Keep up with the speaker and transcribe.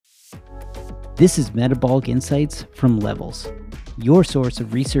This is Metabolic Insights from Levels, your source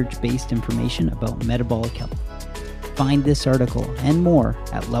of research-based information about metabolic health. Find this article and more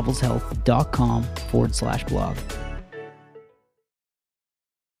at levelshealth.com/blog.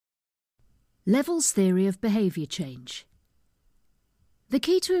 Levels' theory of behaviour change. The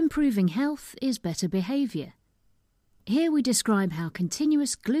key to improving health is better behaviour. Here we describe how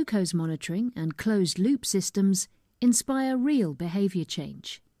continuous glucose monitoring and closed-loop systems inspire real behaviour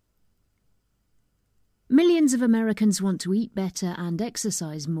change. Millions of Americans want to eat better and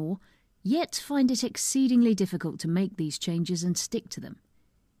exercise more, yet find it exceedingly difficult to make these changes and stick to them.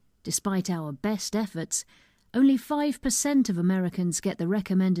 Despite our best efforts, only 5% of Americans get the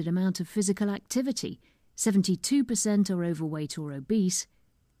recommended amount of physical activity, 72% are overweight or obese,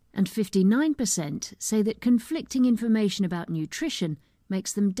 and 59% say that conflicting information about nutrition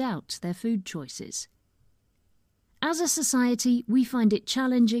makes them doubt their food choices. As a society, we find it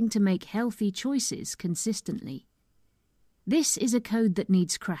challenging to make healthy choices consistently. This is a code that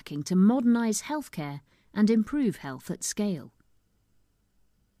needs cracking to modernise healthcare and improve health at scale.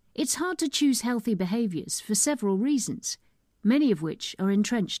 It's hard to choose healthy behaviours for several reasons, many of which are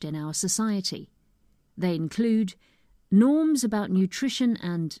entrenched in our society. They include norms about nutrition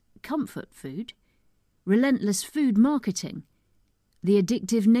and comfort food, relentless food marketing, the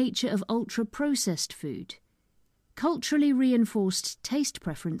addictive nature of ultra-processed food, culturally reinforced taste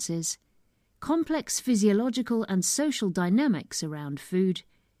preferences, complex physiological and social dynamics around food,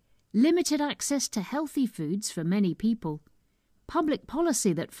 limited access to healthy foods for many people, public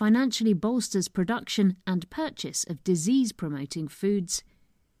policy that financially bolsters production and purchase of disease-promoting foods,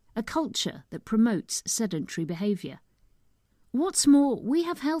 a culture that promotes sedentary behaviour. What's more, we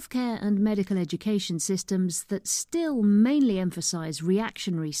have healthcare and medical education systems that still mainly emphasise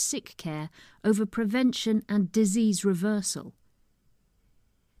reactionary sick care over prevention and disease reversal.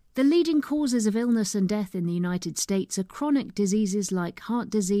 The leading causes of illness and death in the United States are chronic diseases like heart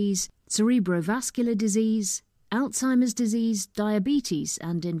disease, cerebrovascular disease, Alzheimer's disease, diabetes,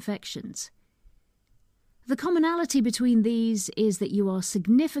 and infections. The commonality between these is that you are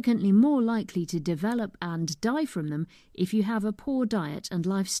significantly more likely to develop and die from them if you have a poor diet and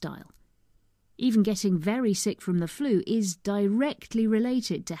lifestyle. Even getting very sick from the flu is directly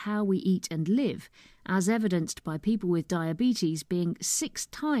related to how we eat and live, as evidenced by people with diabetes being 6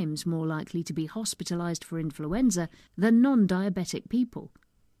 times more likely to be hospitalised for influenza than non-diabetic people.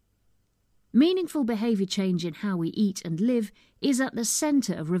 Meaningful behaviour change in how we eat and live is at the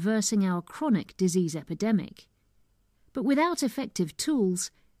centre of reversing our chronic disease epidemic. But without effective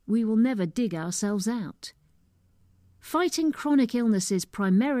tools, we will never dig ourselves out. Fighting chronic illnesses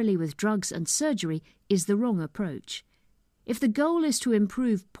primarily with drugs and surgery is the wrong approach. If the goal is to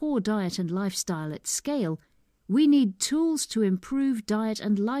improve poor diet and lifestyle at scale, we need tools to improve diet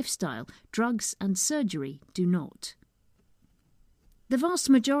and lifestyle. Drugs and surgery do not. The vast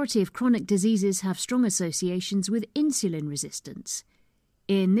majority of chronic diseases have strong associations with insulin resistance.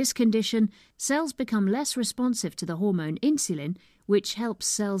 In this condition, cells become less responsive to the hormone insulin, which helps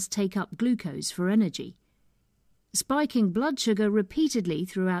cells take up glucose for energy. Spiking blood sugar repeatedly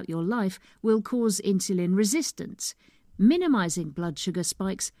throughout your life will cause insulin resistance. Minimizing blood sugar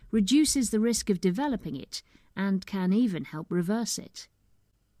spikes reduces the risk of developing it and can even help reverse it.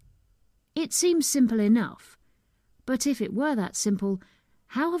 It seems simple enough. But if it were that simple,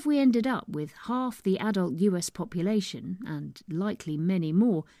 how have we ended up with half the adult US population, and likely many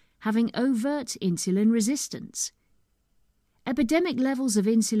more, having overt insulin resistance? Epidemic levels of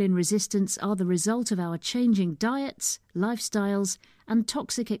insulin resistance are the result of our changing diets, lifestyles, and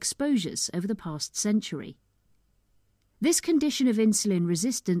toxic exposures over the past century. This condition of insulin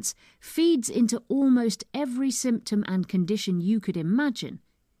resistance feeds into almost every symptom and condition you could imagine,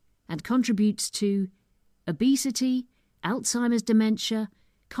 and contributes to obesity, Alzheimer's dementia,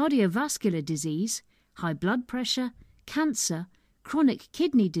 cardiovascular disease, high blood pressure, cancer, chronic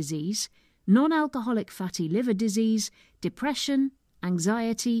kidney disease, non-alcoholic fatty liver disease, depression,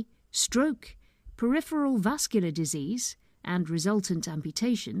 anxiety, stroke, peripheral vascular disease and resultant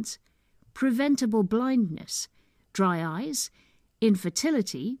amputations, preventable blindness, dry eyes,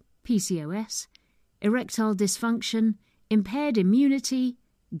 infertility, PCOS, erectile dysfunction, impaired immunity,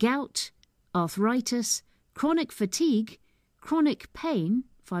 gout, arthritis, chronic fatigue, chronic pain,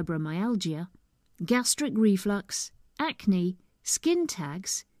 fibromyalgia, gastric reflux, acne, skin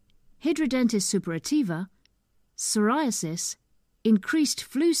tags, hidradenitis suppurativa, psoriasis, increased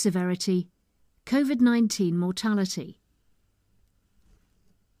flu severity, COVID-19 mortality.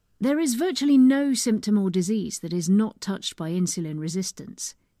 There is virtually no symptom or disease that is not touched by insulin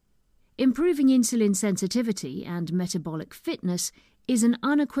resistance. Improving insulin sensitivity and metabolic fitness is an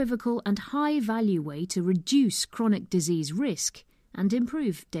unequivocal and high-value way to reduce chronic disease risk and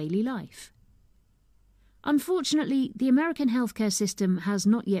improve daily life. Unfortunately, the American healthcare system has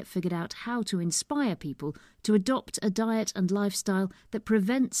not yet figured out how to inspire people to adopt a diet and lifestyle that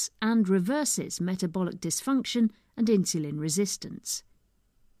prevents and reverses metabolic dysfunction and insulin resistance.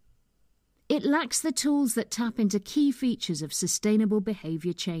 It lacks the tools that tap into key features of sustainable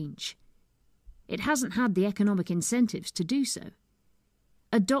behaviour change. It hasn't had the economic incentives to do so.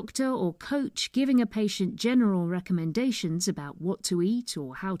 A doctor or coach giving a patient general recommendations about what to eat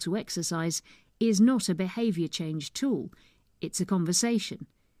or how to exercise is not a behaviour change tool, it's a conversation.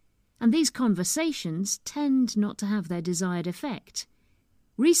 And these conversations tend not to have their desired effect.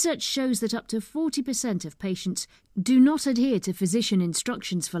 Research shows that up to 40% of patients do not adhere to physician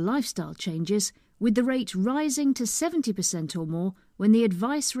instructions for lifestyle changes, with the rate rising to 70% or more when the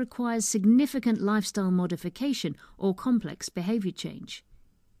advice requires significant lifestyle modification or complex behaviour change.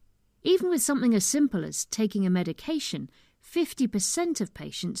 Even with something as simple as taking a medication, 50% of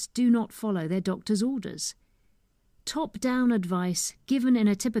patients do not follow their doctor's orders. Top-down advice given in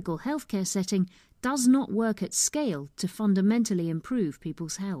a typical healthcare setting does not work at scale to fundamentally improve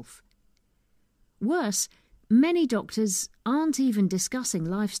people's health. Worse, many doctors aren't even discussing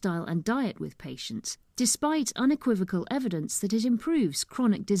lifestyle and diet with patients, despite unequivocal evidence that it improves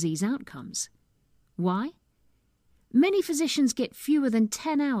chronic disease outcomes. Why? Many physicians get fewer than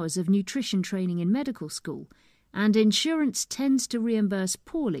 10 hours of nutrition training in medical school, and insurance tends to reimburse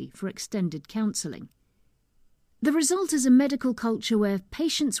poorly for extended counselling. The result is a medical culture where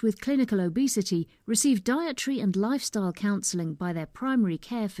patients with clinical obesity receive dietary and lifestyle counselling by their primary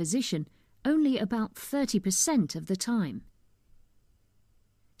care physician only about 30% of the time.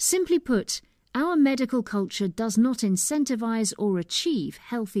 Simply put, our medical culture does not incentivise or achieve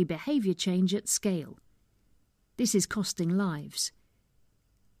healthy behaviour change at scale. This is costing lives.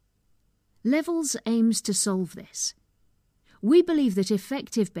 Levels aims to solve this. We believe that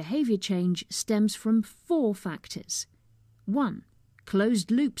effective behaviour change stems from 4 factors. 1.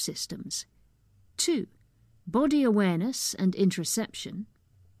 Closed-loop systems. 2. Body awareness and interoception.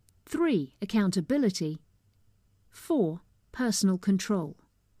 3. Accountability. 4. Personal control.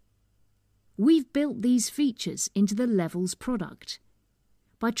 We've built these features into the Levels product.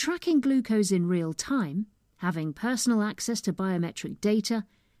 By tracking glucose in real time, having personal access to biometric data,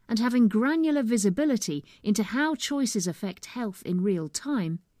 and having granular visibility into how choices affect health in real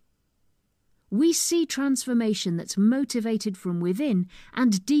time, we see transformation that's motivated from within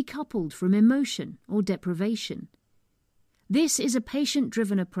and decoupled from emotion or deprivation. This is a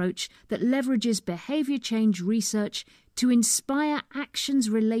patient-driven approach that leverages behaviour change research to inspire actions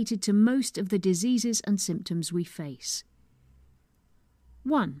related to most of the diseases and symptoms we face.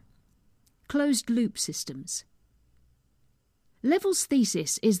 1. Closed-loop systems. Levels'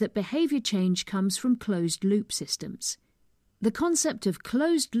 thesis is that behaviour change comes from closed-loop systems. The concept of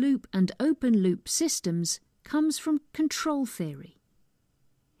closed-loop and open-loop systems comes from control theory.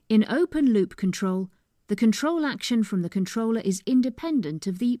 In open-loop control, the control action from the controller is independent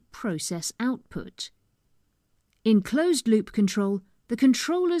of the process output. In closed-loop control, the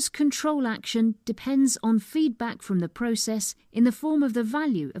controller's control action depends on feedback from the process in the form of the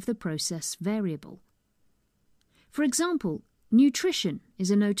value of the process variable. For example, nutrition is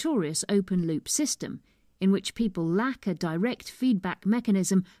a notorious open-loop system in which people lack a direct feedback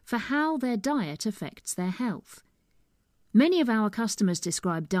mechanism for how their diet affects their health. Many of our customers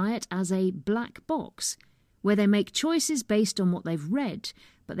describe diet as a black box, where they make choices based on what they've read,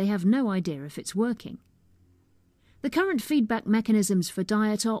 but they have no idea if it's working. The current feedback mechanisms for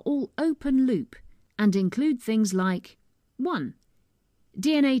diet are all open-loop and include things like 1.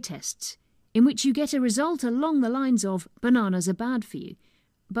 DNA tests, in which you get a result along the lines of bananas are bad for you,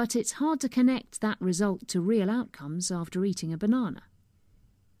 but it's hard to connect that result to real outcomes after eating a banana.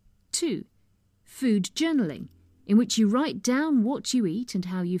 2. Food journaling, in which you write down what you eat and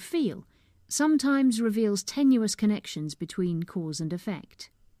how you feel, sometimes reveals tenuous connections between cause and effect.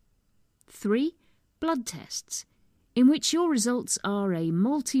 3. Blood tests, in which your results are a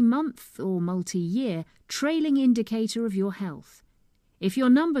multi-month or multi-year trailing indicator of your health. If your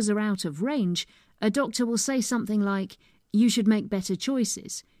numbers are out of range, a doctor will say something like, "You should make better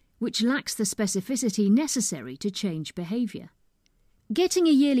choices," which lacks the specificity necessary to change behaviour. Getting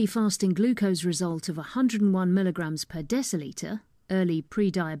a yearly fasting glucose result of 101 milligrams per decilitre, early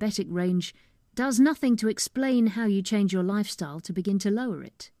pre-diabetic range, does nothing to explain how you change your lifestyle to begin to lower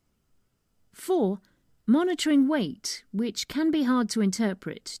it. 4. Monitoring weight, which can be hard to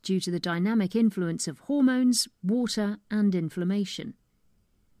interpret due to the dynamic influence of hormones, water and inflammation.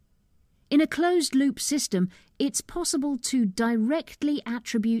 In a closed-loop system, it's possible to directly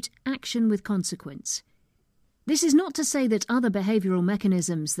attribute action with consequence. This is not to say that other behavioural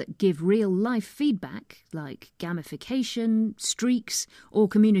mechanisms that give real-life feedback, like gamification, streaks, or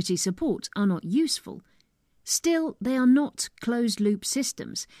community support, are not useful. Still, they are not closed-loop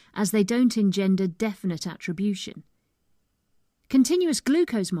systems, as they don't engender definite attribution. Continuous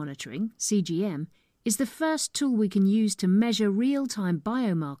glucose monitoring, CGM, is the first tool we can use to measure real-time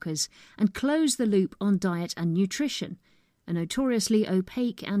biomarkers and close the loop on diet and nutrition, a notoriously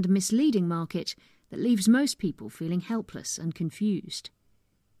opaque and misleading market that leaves most people feeling helpless and confused.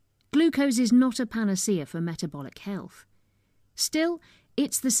 Glucose is not a panacea for metabolic health. Still,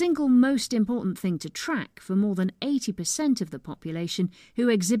 it's the single most important thing to track for more than 80% of the population who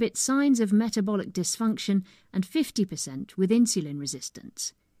exhibit signs of metabolic dysfunction and 50% with insulin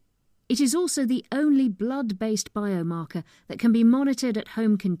resistance. It is also the only blood-based biomarker that can be monitored at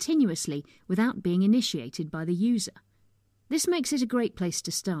home continuously without being initiated by the user. This makes it a great place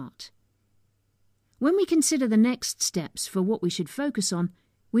to start. When we consider the next steps for what we should focus on,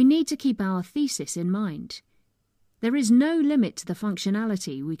 we need to keep our thesis in mind. There is no limit to the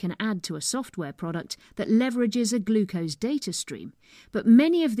functionality we can add to a software product that leverages a glucose data stream, but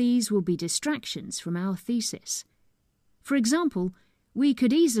many of these will be distractions from our thesis. For example, we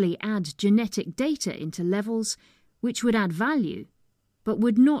could easily add genetic data into levels, which would add value, but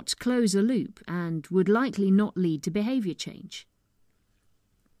would not close a loop and would likely not lead to behaviour change.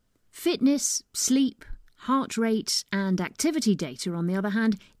 Fitness, sleep, heart rate, and activity data, on the other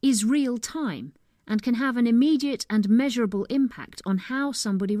hand, is real-time and can have an immediate and measurable impact on how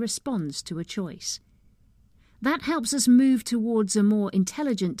somebody responds to a choice. That helps us move towards a more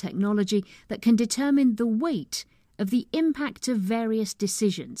intelligent technology that can determine the weight of the impact of various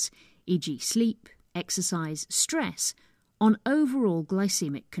decisions, e.g. sleep, exercise, stress, on overall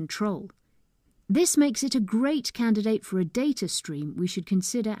glycemic control. This makes it a great candidate for a data stream we should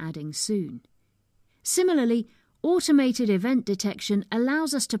consider adding soon. Similarly, automated event detection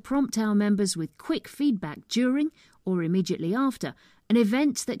allows us to prompt our members with quick feedback during or immediately after an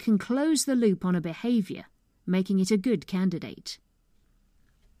event that can close the loop on a behaviour, making it a good candidate.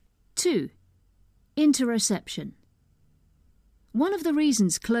 2. Interoception. One of the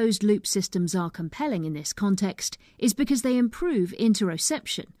reasons closed-loop systems are compelling in this context is because they improve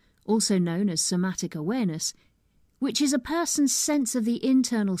interoception, also known as somatic awareness, which is a person's sense of the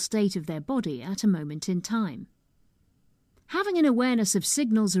internal state of their body at a moment in time. Having an awareness of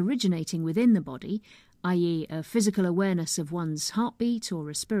signals originating within the body, i.e. a physical awareness of one's heartbeat or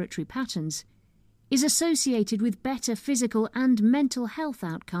respiratory patterns, is associated with better physical and mental health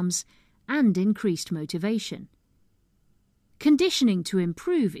outcomes and increased motivation. Conditioning to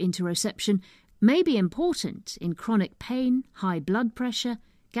improve interoception may be important in chronic pain, high blood pressure,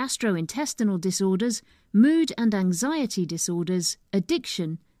 gastrointestinal disorders, mood and anxiety disorders,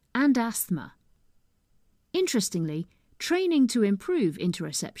 addiction, and asthma. Interestingly, training to improve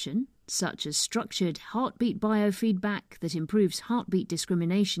interoception, such as structured heartbeat biofeedback that improves heartbeat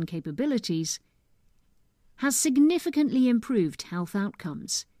discrimination capabilities, has significantly improved health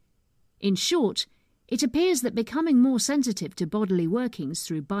outcomes. In short, it appears that becoming more sensitive to bodily workings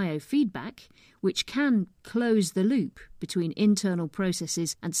through biofeedback, which can close the loop between internal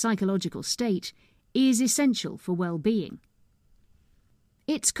processes and psychological state, is essential for well-being.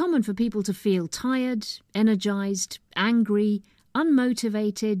 It's common for people to feel tired, energised, angry,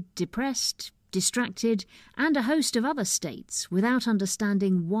 unmotivated, depressed, distracted, and a host of other states without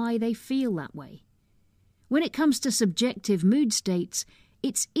understanding why they feel that way. When it comes to subjective mood states,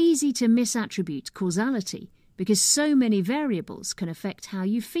 it's easy to misattribute causality because so many variables can affect how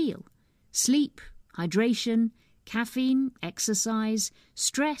you feel. Sleep, hydration, caffeine, exercise,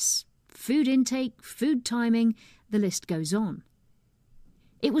 stress, food intake, food timing, the list goes on.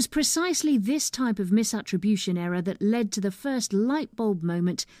 It was precisely this type of misattribution error that led to the first light bulb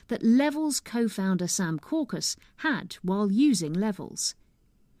moment that Levels co-founder Sam Corcus had while using Levels.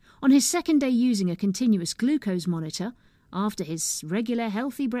 On his second day using a continuous glucose monitor, after his regular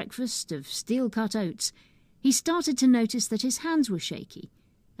healthy breakfast of steel-cut oats, he started to notice that his hands were shaky,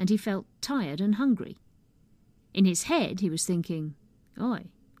 and he felt tired and hungry. In his head, he was thinking, "Oi,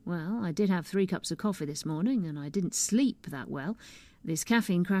 well, I did have 3 cups of coffee this morning, and I didn't sleep that well. This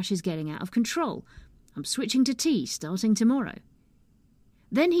caffeine crash is getting out of control. I'm switching to tea starting tomorrow."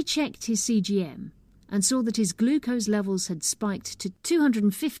 Then he checked his CGM and saw that his glucose levels had spiked to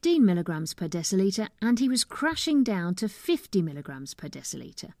 215 milligrams per deciliter and he was crashing down to 50 milligrams per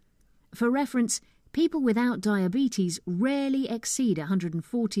deciliter. For reference, people without diabetes rarely exceed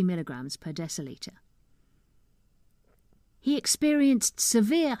 140 milligrams per deciliter. he experienced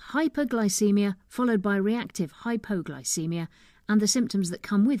severe hyperglycemia followed by reactive hypoglycemia and the symptoms that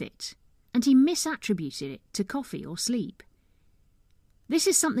come with it, and he misattributed it to coffee or sleep. This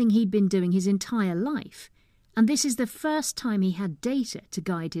is something he'd been doing his entire life, and this is the first time he had data to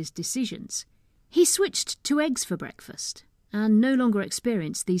guide his decisions. He switched to eggs for breakfast and no longer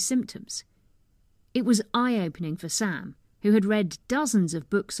experienced these symptoms. It was eye-opening for Sam, who had read dozens of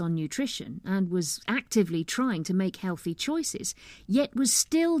books on nutrition and was actively trying to make healthy choices, yet was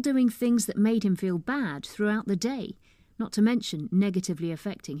still doing things that made him feel bad throughout the day, not to mention negatively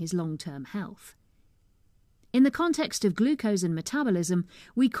affecting his long-term health. In the context of glucose and metabolism,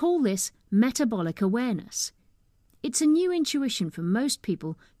 we call this metabolic awareness. It's a new intuition for most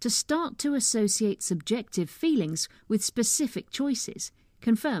people to start to associate subjective feelings with specific choices,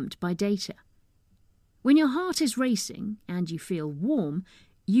 confirmed by data. When your heart is racing and you feel warm,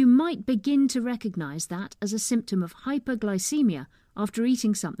 you might begin to recognise that as a symptom of hyperglycemia after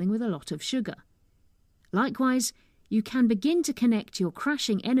eating something with a lot of sugar. Likewise, you can begin to connect your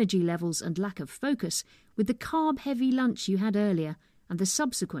crashing energy levels and lack of focus with the carb-heavy lunch you had earlier and the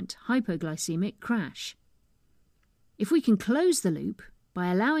subsequent hypoglycemic crash. If we can close the loop by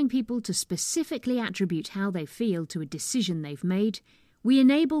allowing people to specifically attribute how they feel to a decision they've made, we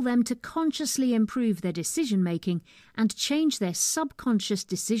enable them to consciously improve their decision-making and change their subconscious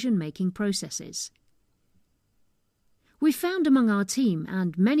decision-making processes. We found among our team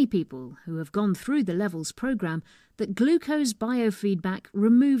and many people who have gone through the Levels program that glucose biofeedback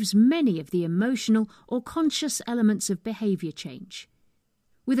removes many of the emotional or conscious elements of behaviour change.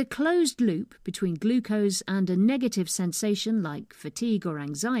 With a closed loop between glucose and a negative sensation like fatigue or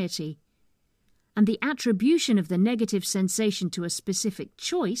anxiety, and the attribution of the negative sensation to a specific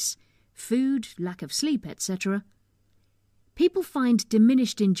choice, food, lack of sleep, etc., people find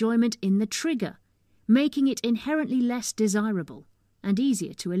diminished enjoyment in the trigger, making it inherently less desirable and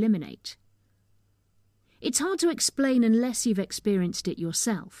easier to eliminate. It's hard to explain unless you've experienced it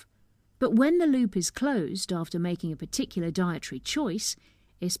yourself, but when the loop is closed after making a particular dietary choice,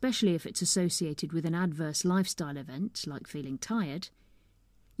 especially if it's associated with an adverse lifestyle event like feeling tired,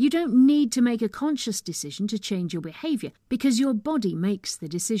 you don't need to make a conscious decision to change your behaviour because your body makes the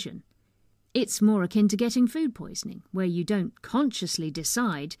decision. It's more akin to getting food poisoning, where you don't consciously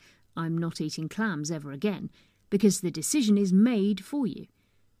decide, I'm not eating clams ever again, because the decision is made for you.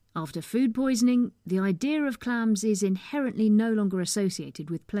 After food poisoning, the idea of clams is inherently no longer associated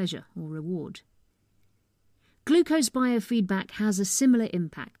with pleasure or reward. Glucose biofeedback has a similar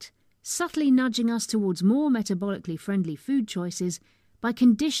impact, subtly nudging us towards more metabolically friendly food choices by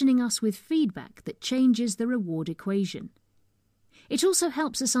conditioning us with feedback that changes the reward equation. It also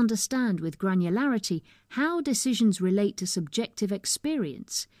helps us understand with granularity how decisions relate to subjective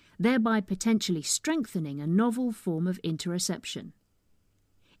experience, thereby potentially strengthening a novel form of interoception.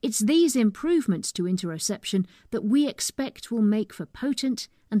 It's these improvements to interoception that we expect will make for potent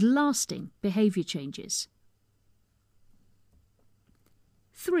and lasting behaviour changes.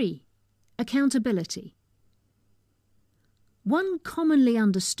 3. Accountability. One commonly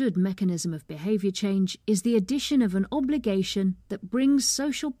understood mechanism of behaviour change is the addition of an obligation that brings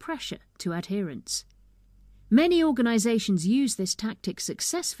social pressure to adherence. Many organisations use this tactic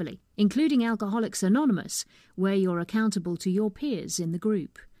successfully, including Alcoholics Anonymous, where you're accountable to your peers in the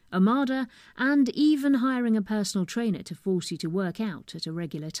group, Armada, and even hiring a personal trainer to force you to work out at a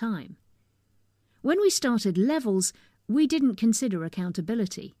regular time. When we started Levels, we didn't consider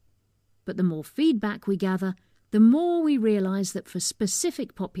accountability. But the more feedback we gather, the more we realise that for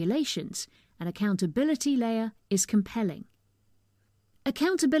specific populations, an accountability layer is compelling.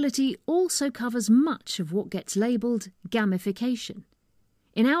 Accountability also covers much of what gets labelled gamification.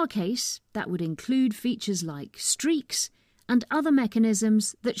 In our case, that would include features like streaks and other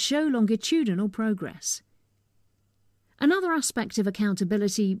mechanisms that show longitudinal progress. Another aspect of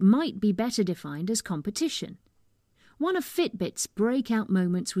accountability might be better defined as competition. One of Fitbit's breakout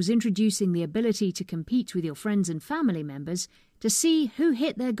moments was introducing the ability to compete with your friends and family members to see who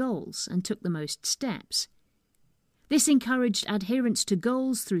hit their goals and took the most steps. This encouraged adherence to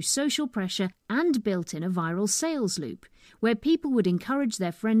goals through social pressure and built in a viral sales loop, where people would encourage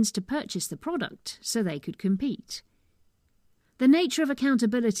their friends to purchase the product so they could compete. The nature of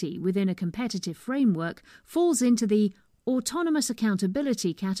accountability within a competitive framework falls into the autonomous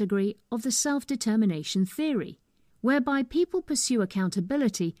accountability category of the self-determination theory, whereby people pursue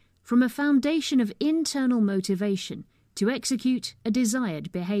accountability from a foundation of internal motivation to execute a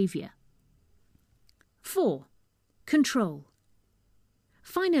desired behaviour. 4. Control.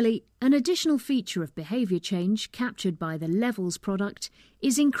 Finally, an additional feature of behaviour change captured by the Levels product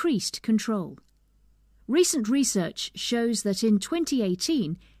is increased control. Recent research shows that in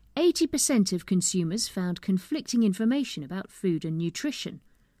 2018, 80% of consumers found conflicting information about food and nutrition,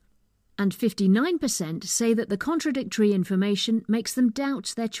 and 59% say that the contradictory information makes them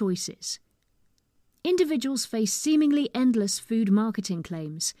doubt their choices. Individuals face seemingly endless food marketing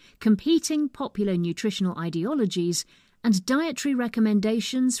claims, competing popular nutritional ideologies, and dietary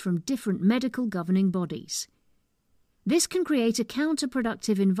recommendations from different medical governing bodies. This can create a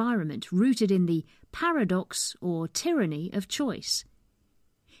counterproductive environment rooted in the paradox or tyranny of choice.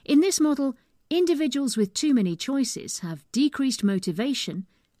 In this model, individuals with too many choices have decreased motivation,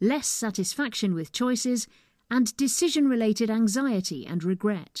 less satisfaction with choices, and decision-related anxiety and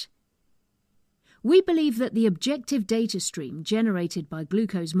regret. We believe that the objective data stream generated by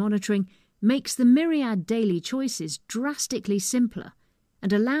glucose monitoring makes the myriad daily choices drastically simpler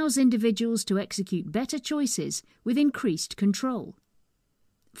and allows individuals to execute better choices with increased control.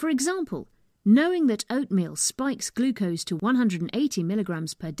 For example, knowing that oatmeal spikes glucose to 180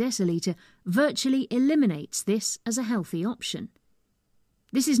 milligrams per deciliter virtually eliminates this as a healthy option.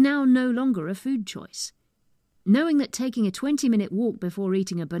 This is now no longer a food choice. Knowing that taking a 20-minute walk before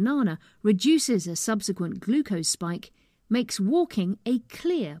eating a banana reduces a subsequent glucose spike makes walking a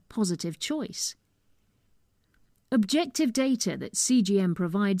clear positive choice. Objective data that CGM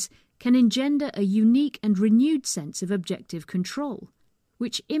provides can engender a unique and renewed sense of objective control,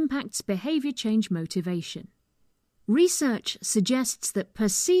 which impacts behaviour change motivation. Research suggests that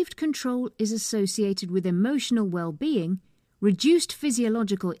perceived control is associated with emotional well-being, reduced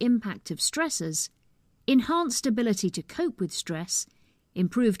physiological impact of stressors, enhanced ability to cope with stress,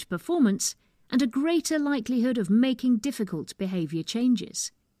 improved performance, and a greater likelihood of making difficult behaviour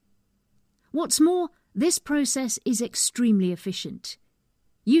changes. What's more, this process is extremely efficient.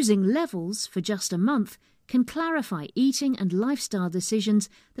 Using levels for just a month can clarify eating and lifestyle decisions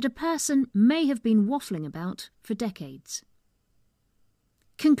that a person may have been waffling about for decades.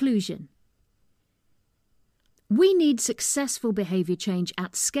 Conclusion. We need successful behaviour change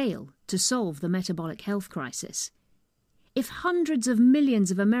at scale to solve the metabolic health crisis. If hundreds of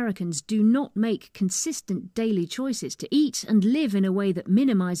millions of Americans do not make consistent daily choices to eat and live in a way that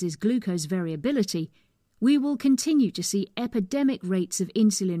minimises glucose variability, we will continue to see epidemic rates of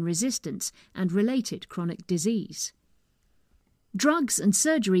insulin resistance and related chronic disease. Drugs and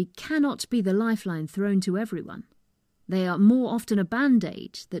surgery cannot be the lifeline thrown to everyone. They are more often a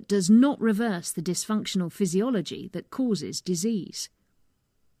band-aid that does not reverse the dysfunctional physiology that causes disease.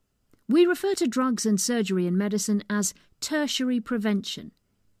 We refer to drugs and surgery in medicine as tertiary prevention,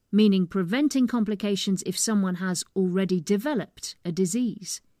 meaning preventing complications if someone has already developed a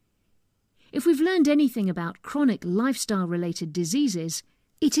disease. If we've learned anything about chronic lifestyle-related diseases,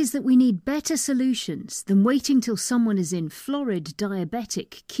 it is that we need better solutions than waiting till someone is in florid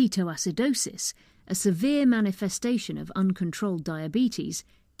diabetic ketoacidosis, a severe manifestation of uncontrolled diabetes,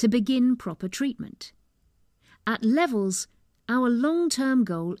 to begin proper treatment. At Levels, our long-term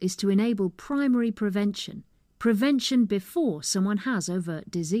goal is to enable primary prevention before someone has overt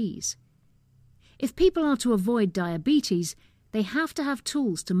disease. If people are to avoid diabetes, they have to have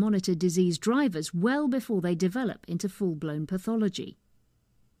tools to monitor disease drivers well before they develop into full-blown pathology.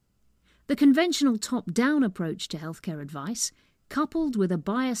 The conventional top-down approach to healthcare advice, coupled with a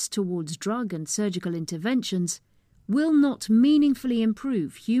bias towards drug and surgical interventions, will not meaningfully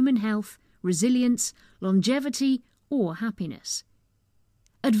improve human health, resilience, longevity, or happiness.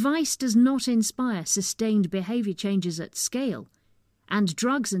 Advice does not inspire sustained behaviour changes at scale, and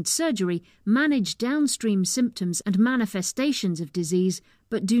drugs and surgery manage downstream symptoms and manifestations of disease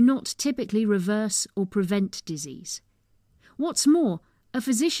but do not typically reverse or prevent disease. What's more, a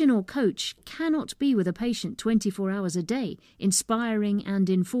physician or coach cannot be with a patient 24 hours a day, inspiring and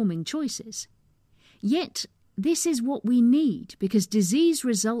informing choices. Yet, this is what we need because disease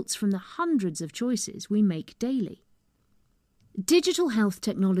results from the hundreds of choices we make daily. Digital health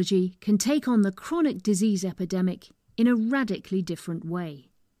technology can take on the chronic disease epidemic in a radically different way.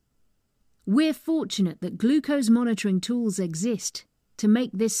 We're fortunate that glucose monitoring tools exist to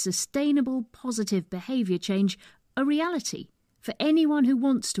make this sustainable, positive behaviour change a reality for anyone who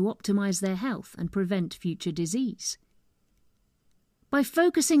wants to optimise their health and prevent future disease. By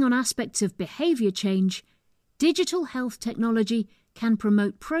focusing on aspects of behaviour change, digital health technology can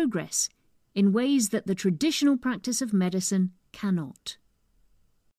promote progress in ways that the traditional practice of medicine cannot.